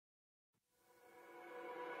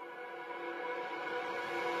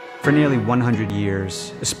For nearly 100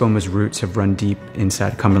 years, Espoma's roots have run deep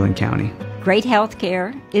inside Cumberland County. Great health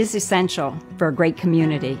care is essential for a great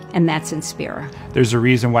community, and that's in Spira. There's a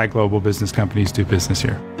reason why global business companies do business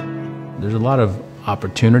here. There's a lot of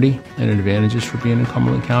opportunity and advantages for being in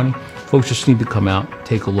Cumberland County. Folks just need to come out,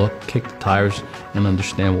 take a look, kick the tires, and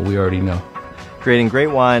understand what we already know. Creating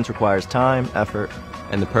great wines requires time, effort,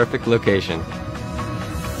 and the perfect location.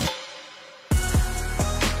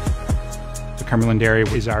 The Cumberland Dairy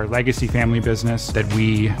is our legacy family business that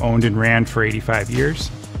we owned and ran for 85 years.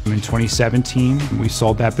 In 2017, we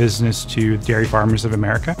sold that business to Dairy Farmers of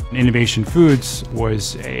America. Innovation Foods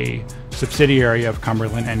was a subsidiary of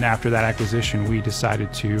Cumberland, and after that acquisition, we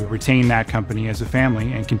decided to retain that company as a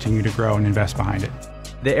family and continue to grow and invest behind it.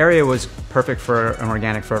 The area was perfect for an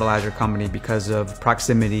organic fertilizer company because of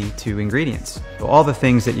proximity to ingredients. So all the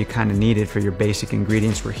things that you kind of needed for your basic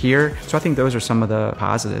ingredients were here. So I think those are some of the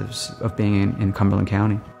positives of being in Cumberland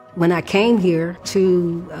County. When I came here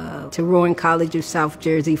to Rowan College of South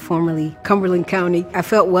Jersey, formerly Cumberland County, I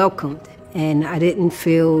felt welcomed, and I didn't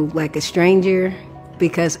feel like a stranger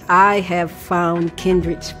because I have found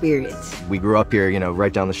kindred spirits. We grew up here,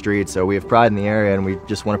 right down the street, so we have pride in the area, and we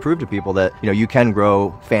just want to prove to people that, you can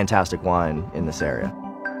grow fantastic wine in this area.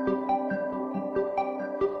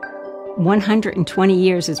 120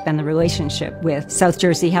 years has been the relationship with South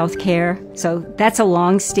Jersey Healthcare. So that's a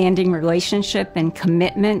long-standing relationship and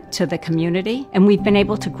commitment to the community. And we've been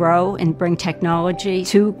able to grow and bring technology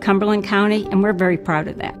to Cumberland County, and we're very proud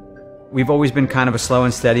of that. We've always been kind of a slow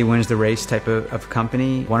and steady wins the race type of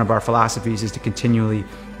company. One of our philosophies is to continually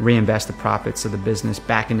reinvest the profits of the business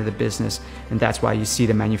back into the business, and that's why you see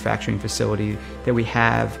the manufacturing facility that we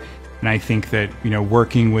have. And I think that,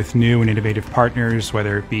 working with new and innovative partners,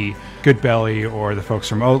 whether it be Goodbelly or the folks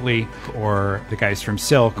from Oatly or the guys from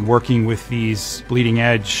Silk, working with these bleeding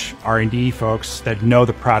edge R&D folks that know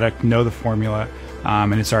the product, know the formula,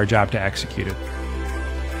 and it's our job to execute it.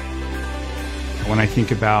 When I think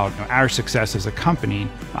about our success as a company,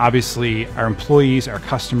 obviously our employees, our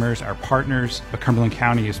customers, our partners, but Cumberland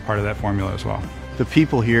County is part of that formula as well. The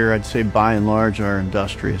people here, I'd say by and large, are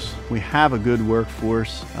industrious. We have a good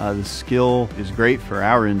workforce. The skill is great for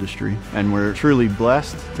our industry, and we're truly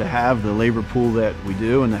blessed to have the labor pool that we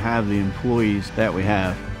do and to have the employees that we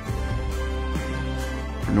have.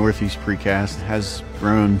 Northeast Precast has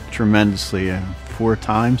grown tremendously, 4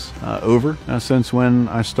 times over since when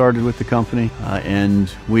I started with the company,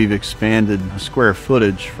 and we've expanded square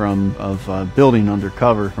footage of building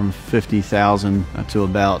undercover from 50,000 to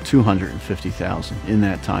about 250,000 in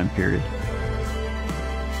that time period.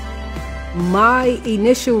 My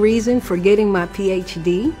initial reason for getting my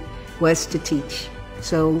PhD was to teach.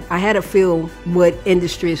 So I had to feel what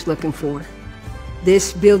industry is looking for.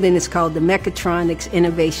 This building is called the Mechatronics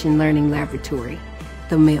Innovation Learning Laboratory,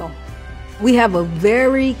 the mill. We have a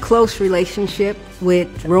very close relationship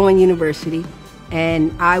with Rowan University,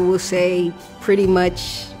 and I will say pretty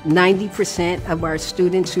much 90% of our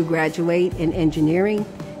students who graduate in engineering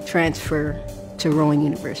transfer to Rowan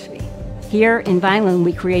University. Here in Vineland,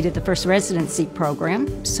 we created the first residency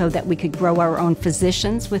program so that we could grow our own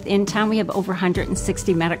physicians within town. We have over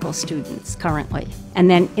 160 medical students currently. And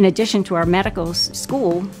then in addition to our medical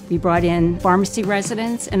school, we brought in pharmacy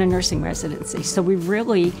residents and a nursing residency. So we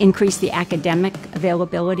really increased the academic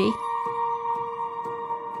availability.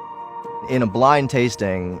 In a blind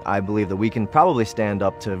tasting, I believe that we can probably stand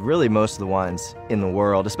up to really most of the wines in the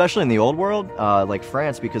world, especially in the old world, like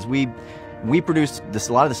France, because we produce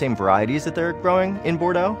a lot of the same varieties that they're growing in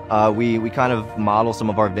Bordeaux. We kind of model some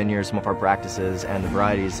of our vineyards, some of our practices, and the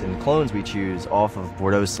varieties and clones we choose off of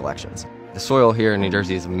Bordeaux's selections. The soil here in New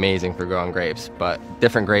Jersey is amazing for growing grapes, but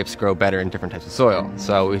different grapes grow better in different types of soil.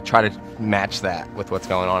 So we try to match that with what's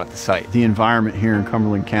going on at the site. The environment here in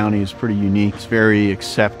Cumberland County is pretty unique. It's very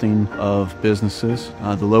accepting of businesses.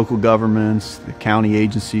 The local governments, the county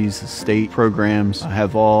agencies, the state programs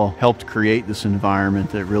have all helped create this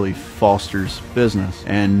environment that really fosters business.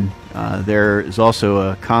 And there is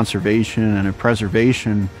also a conservation and a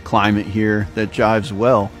preservation climate here that jives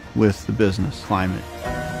well with the business climate.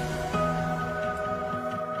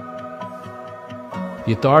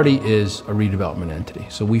 The authority is a redevelopment entity,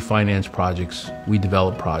 so we finance projects, we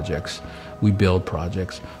develop projects, we build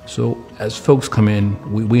projects. So as folks come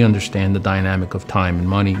in, we understand the dynamic of time and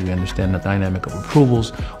money, we understand the dynamic of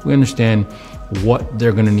approvals, we understand what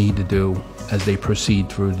they're going to need to do as they proceed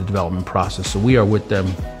through the development process. So we are with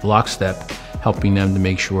them lockstep, helping them to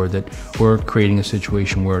make sure that we're creating a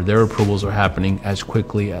situation where their approvals are happening as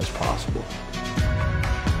quickly as possible.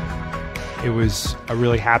 It was a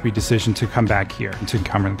really happy decision to come back here to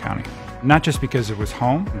Cumberland County. Not just because it was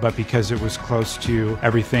home, but because it was close to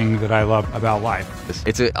everything that I love about life.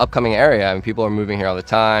 It's an upcoming area. I mean, people are moving here all the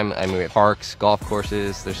time. I mean, we have parks, golf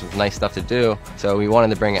courses, there's some nice stuff to do. So we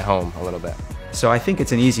wanted to bring it home a little bit. So I think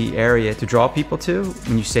it's an easy area to draw people to.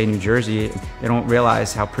 When you say New Jersey, they don't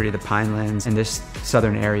realize how pretty the Pinelands and this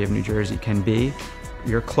southern area of New Jersey can be.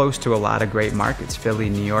 You're close to a lot of great markets, Philly,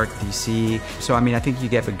 New York, DC. So I mean, I think you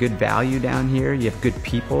get a good value down here. You have good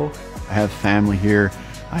people. I have family here.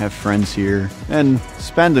 I have friends here, and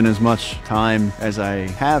spending as much time as I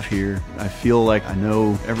have here, I feel like I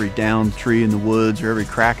know every downed tree in the woods or every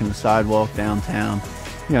crack in the sidewalk downtown.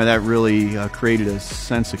 You know, that really created a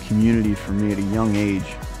sense of community for me at a young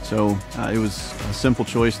age. So it was a simple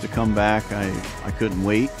choice to come back. I couldn't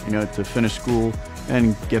wait, you know, to finish school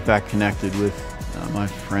and get back connected with my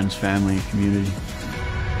friends, family, and community.